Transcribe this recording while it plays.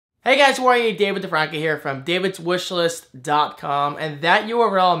Hey guys, how are you? David the Franco here from davidswishlist.com, and that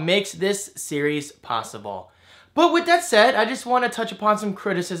URL makes this series possible. But with that said, I just want to touch upon some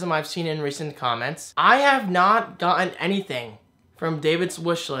criticism I've seen in recent comments. I have not gotten anything from David's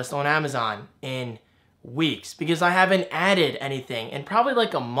Wishlist on Amazon in weeks because I haven't added anything in probably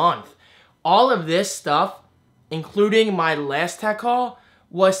like a month. All of this stuff, including my last tech haul,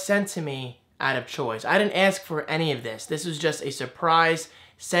 was sent to me out of choice. I didn't ask for any of this. This was just a surprise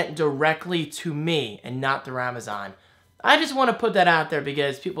sent directly to me and not through Amazon. I just want to put that out there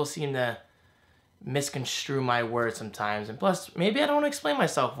because people seem to misconstrue my words sometimes, and plus maybe I don't explain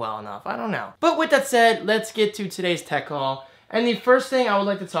myself well enough. I don't know. But with that said, let's get to today's tech haul. And the first thing I would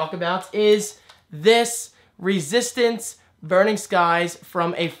like to talk about is this Resistance Burning Skies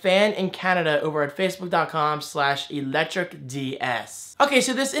from a fan in Canada over at facebook.com/electricds. Okay,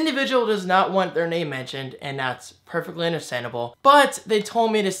 so this individual does not want their name mentioned, and that's perfectly understandable. But they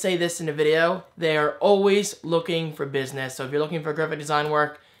told me to say this in the video. They are always looking for business. So if you're looking for graphic design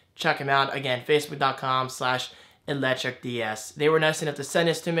work, check them out. Again, facebook.com/electricds. They were nice enough to send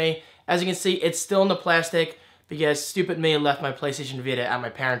this to me. As you can see, it's still in the plastic because stupid me left my PlayStation Vita at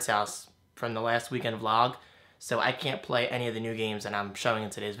my parents' house from the last weekend vlog. So I can't play any of the new games that I'm showing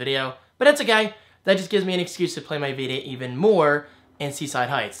in today's video. But that's okay. That just gives me an excuse to play my Vita even more in Seaside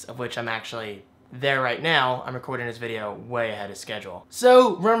Heights, of which I'm actually there right now. I'm recording this video way ahead of schedule.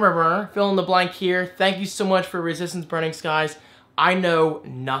 So, fill in the blank here. Thank you so much for Resistance Burning Skies. I know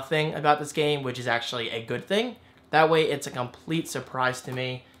nothing about this game, which is actually a good thing. That way it's a complete surprise to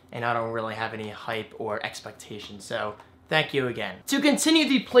me, and I don't really have any hype or expectations. So, thank you again. To continue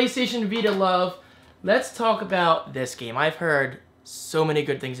the PlayStation Vita love, let's talk about this game. I've heard so many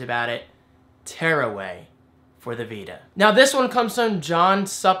good things about it. Tearaway for the Vita. Now this one comes from Jon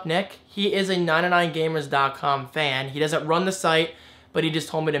Supnick. He is a 99gamers.com fan. He doesn't run the site, but he just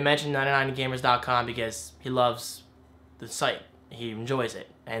told me to mention 99gamers.com because he loves the site. He enjoys it.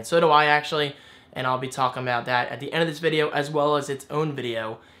 And so do I actually. And I'll be talking about that at the end of this video as well as its own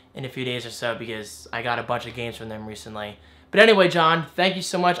video in a few days or so because I got a bunch of games from them recently. But anyway, John, thank you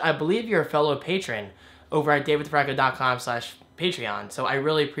so much. I believe you're a fellow patron over at davidfranco.com/Patreon, so I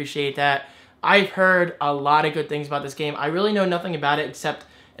really appreciate that. I've heard a lot of good things about this game. I really know nothing about it except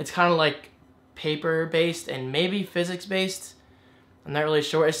it's kind of like paper-based and maybe physics-based. I'm not really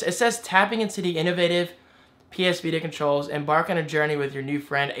sure. It says tapping into the innovative PS Vita controls, embark on a journey with your new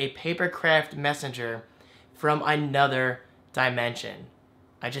friend, a papercraft messenger from another dimension.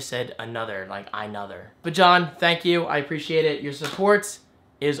 I just said another, like another. But John, thank you. I appreciate it. Your support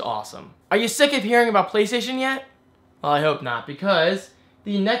is awesome. Are you sick of hearing about PlayStation yet? Well, I hope not, because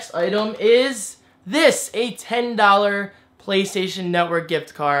the next item is this, a $10 PlayStation Network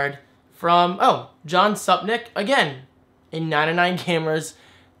gift card from, Jon Supnick, again, a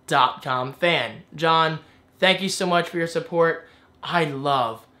 99gamers.com fan. John, thank you so much for your support. I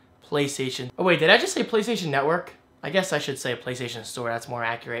love PlayStation. Oh wait, did I just say PlayStation Network? I guess I should say PlayStation Store, that's more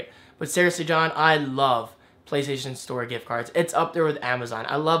accurate. But seriously, John, I love PlayStation Store gift cards. It's up there with Amazon.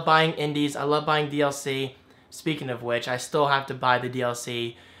 I love buying indies. I love buying DLC. Speaking of which, I still have to buy the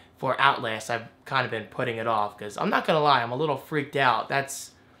DLC for Outlast. I've kind of been putting it off because I'm not going to lie, I'm a little freaked out.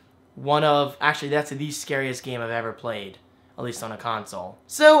 That's the scariest game I've ever played, at least on a console.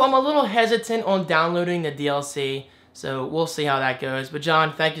 So I'm a little hesitant on downloading the DLC. So we'll see how that goes. But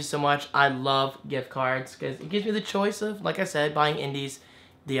John, thank you so much. I love gift cards because it gives me the choice of, like I said, buying indies,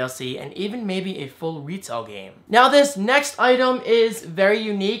 DLC, and even maybe a full retail game. Now this next item is very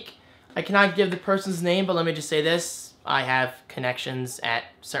unique. I cannot give the person's name, but let me just say this. I have connections at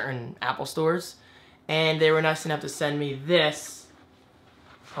certain Apple stores, and they were nice enough to send me this.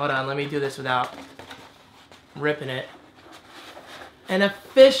 Hold on, let me do this without ripping it. An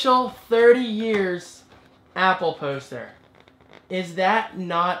official 30 years Apple poster. Is that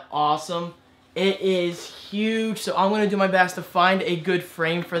not awesome? It is huge, so I'm going to do my best to find a good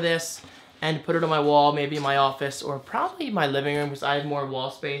frame for this and put it on my wall, maybe in my office or probably my living room because I have more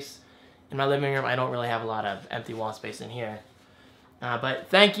wall space in my living room. I don't really have a lot of empty wall space in here. But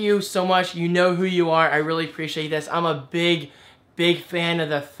thank you so much. You know who you are. I really appreciate this. I'm a big fan of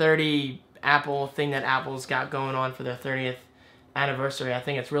the 30 Apple thing that Apple's got going on for their 30th anniversary. I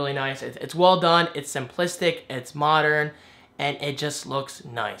think it's really nice. It's well done, it's simplistic, it's modern, and it just looks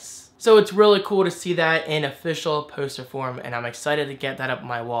nice. So it's really cool to see that in official poster form, and I'm excited to get that up on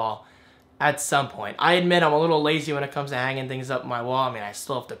my wall at some point. I admit I'm a little lazy when it comes to hanging things up on my wall. I mean, I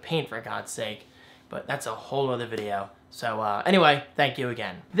still have to paint for God's sake, but that's a whole other video. So anyway, thank you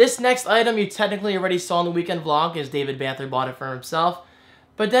again. This next item you technically already saw in the weekend vlog as David Banther bought it for himself,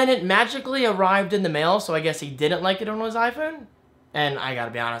 but then it magically arrived in the mail, so I guess he didn't like it on his iPhone? And I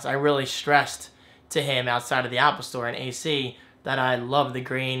gotta be honest, I really stressed to him outside of the Apple Store in AC that I love the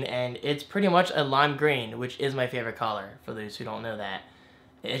green, and it's pretty much a lime green, which is my favorite color, for those who don't know that.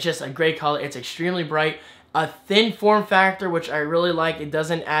 It's just a great color. It's extremely bright. A thin form factor, which I really like. It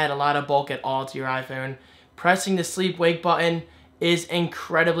doesn't add a lot of bulk at all to your iPhone. Pressing the sleep wake button is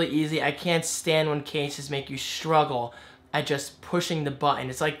incredibly easy. I can't stand when cases make you struggle at just pushing the button.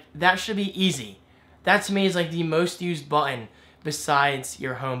 It's like, that should be easy. That to me is like the most used button besides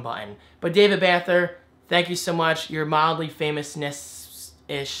your home button. But David Banther, thank you so much. Your mildly famousness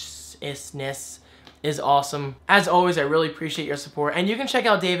is awesome. As always, I really appreciate your support. And you can check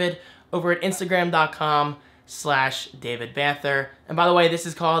out David over at Instagram.com/David Banther. And by the way, this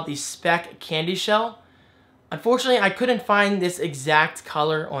is called the Speck Candyshell. Unfortunately, I couldn't find this exact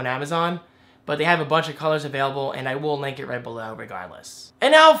color on Amazon, but they have a bunch of colors available, and I will link it right below regardless.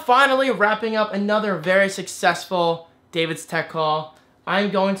 And now, finally, wrapping up another very successful David's Tech Haul,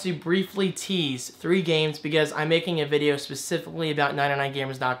 I'm going to briefly tease 3 games because I'm making a video specifically about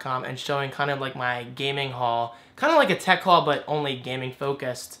 99gamers.com and showing kind of like my gaming haul, kind of like a tech haul, but only gaming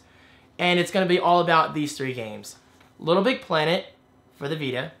focused. And it's going to be all about these 3 games. Little Big Planet for the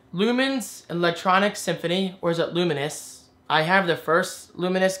Vita, Lumen's Electronic Symphony, or is it Luminous? I have the first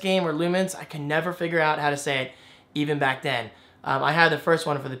Luminous game, or Lumens. I can never figure out how to say it, even back then. I had the first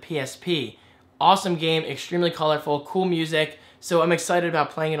one for the PSP. Awesome game, extremely colorful, cool music. So I'm excited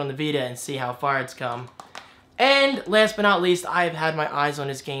about playing it on the Vita and see how far it's come. And last but not least, I've had my eyes on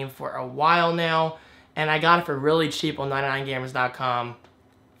this game for a while now, and I got it for really cheap on 99gamers.com.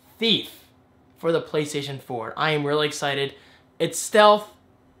 Thief for the PlayStation 4. I am really excited. It's stealth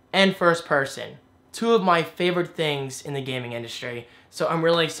and first person. 2 of my favorite things in the gaming industry. So I'm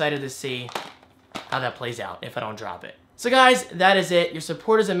really excited to see how that plays out if I don't drop it. So guys, that is it. Your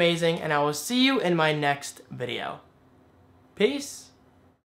support is amazing, and I will see you in my next video. Peace.